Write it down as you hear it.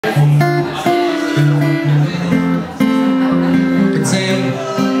It's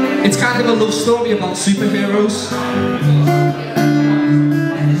kind of a love story about superheroes.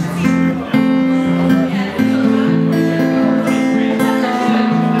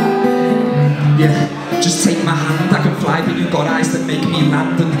 Yeah, just take my hand, I can fly, but you've got eyes that make me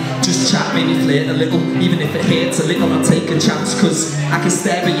land. And just chat, maybe flirt a little, even if it hurts a little, I'll take a chance. Cause I can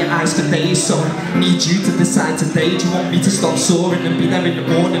stare at your eyes for days, so I need you to decide today. Do you want me to stop soaring and be there in the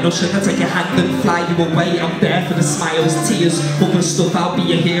morning, or should I take your hand and fly you away? I'm there for the smiles, tears, other stuff. I'll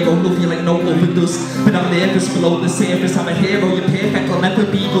be a hero, love you like no other does. But I'm nervous below the surface, I'm a hero, you're perfect, I'll never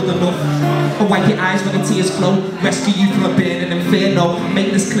be good enough. I'll wipe your eyes when the tears flow, rescue you from a burning inferno.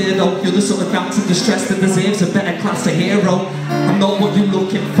 Make this clear though, you're the sort of damsel distress that deserves a better class of hero. I'm not what you're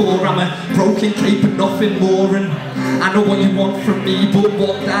looking for, I'm a broken cape and nothing more. And I know what you want from me, but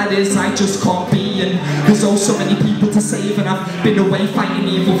what that is I just can't be. And there's oh so many people to save, and I've been away fighting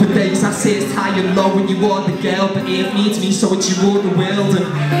evil for days. I say it's high and low and you are the girl, but Earth needs me, so it's you or the world. And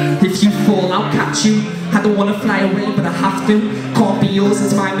if you fall, I'll catch you. I don't want to fly away, but I have to. Can't be yours,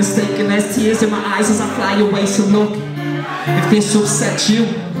 it's my mistake, and there's tears in my eyes as I fly away. So look, if this upsets you,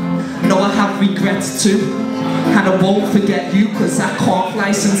 know I have regrets too. And I won't forget you, cause I can't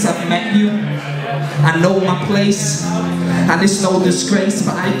fly since I've met you. I know my place, and it's no disgrace,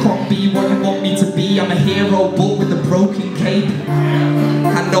 but I can't be what you want me to be. I'm a hero, but with a broken cape.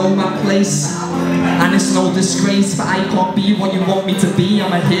 I know my place, and it's no disgrace, but I can't be what you want me to be.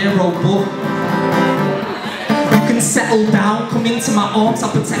 I'm a hero, but you can settle down, come into my arms,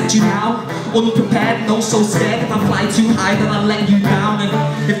 I'll protect you now. Unprepared, no so scared. If I fly too high, then I'll let you down. And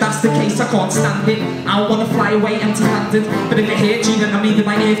if that's the case, I can't stand it. I don't wanna fly away empty-handed. But if it hurts you, then I'm needed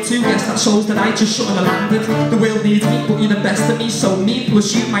by Earth too. Yes, that shows that I just shouldn't have landed. The world needs me, but you're the best of me. So me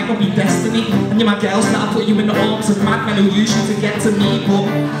plus you might not be destiny. And you're my girls, that I'll put you in the arms of madmen who use you to get to me. But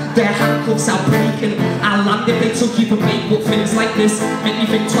their handcuffs are breaking. I'll land if they took you for bait. But things like this make me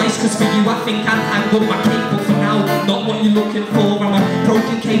think twice, cause for you I think I'd hang up my cape. But for now, not what you're looking for. I'm a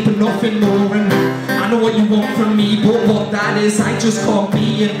broken cape and nothing more. And I know what you want from me, but what that is I just can't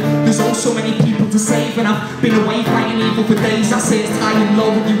be. And there's oh so many people to save, and I've been away fighting evil for days. I say it's high and low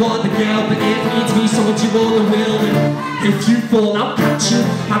and you are the girl, but Earth needs me, so it's you all the world. And if you fall, I'll catch you.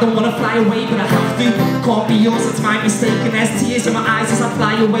 I don't want to fly away, but I have to. Can't be yours, it's my mistake, and there's tears in my eyes as I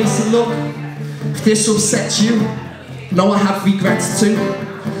fly away. So look, if this upsets you, know I have regrets too.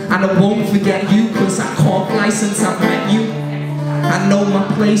 And I won't forget you, cause I can't fly since I've met you. I know my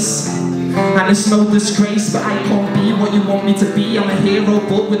place, and it's no disgrace, but I can't be what you want me to be. I'm a hero,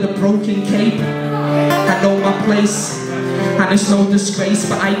 but with a broken cape. I know my place, and it's no disgrace,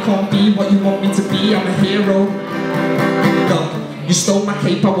 but I can't be what you want me to be. I'm a hero. Look, you stole my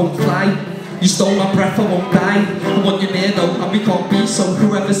cape, I won't fly. You stole my breath, I won't die. I want you near though, and we can't be. So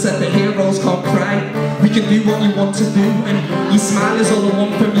whoever said the heroes can't cry, we can do what you want to do. And your smile is all I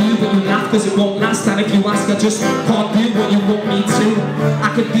want from you, but you laugh cause it won't last. And if you ask, I just can't do what you want me to. I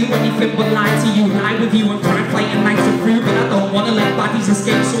could do anything but lie to you, lie with you and try fighting nights are through. But I don't want to let baddies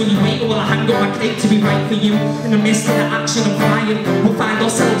escape, so when you wait, well I hang up my cape to be right for you. In the midst of the action and flying, we'll find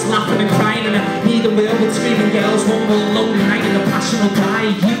ourselves laughing and crying. And neither will with screaming girls, one more lonely night in the passion will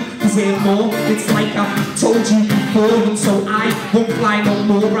die. You deserve more, it's like I've told you before. And so I won't fly no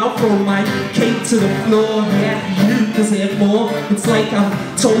more, I'll throw my cape to the floor. Yeah, you deserve more, it's like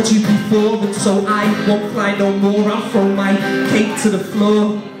I've told you before. And so I won't fly no more, I'll throw my cape to the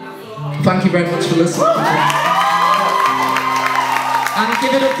floor. Thank you very much for listening. And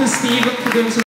give it up to Stephen for doing some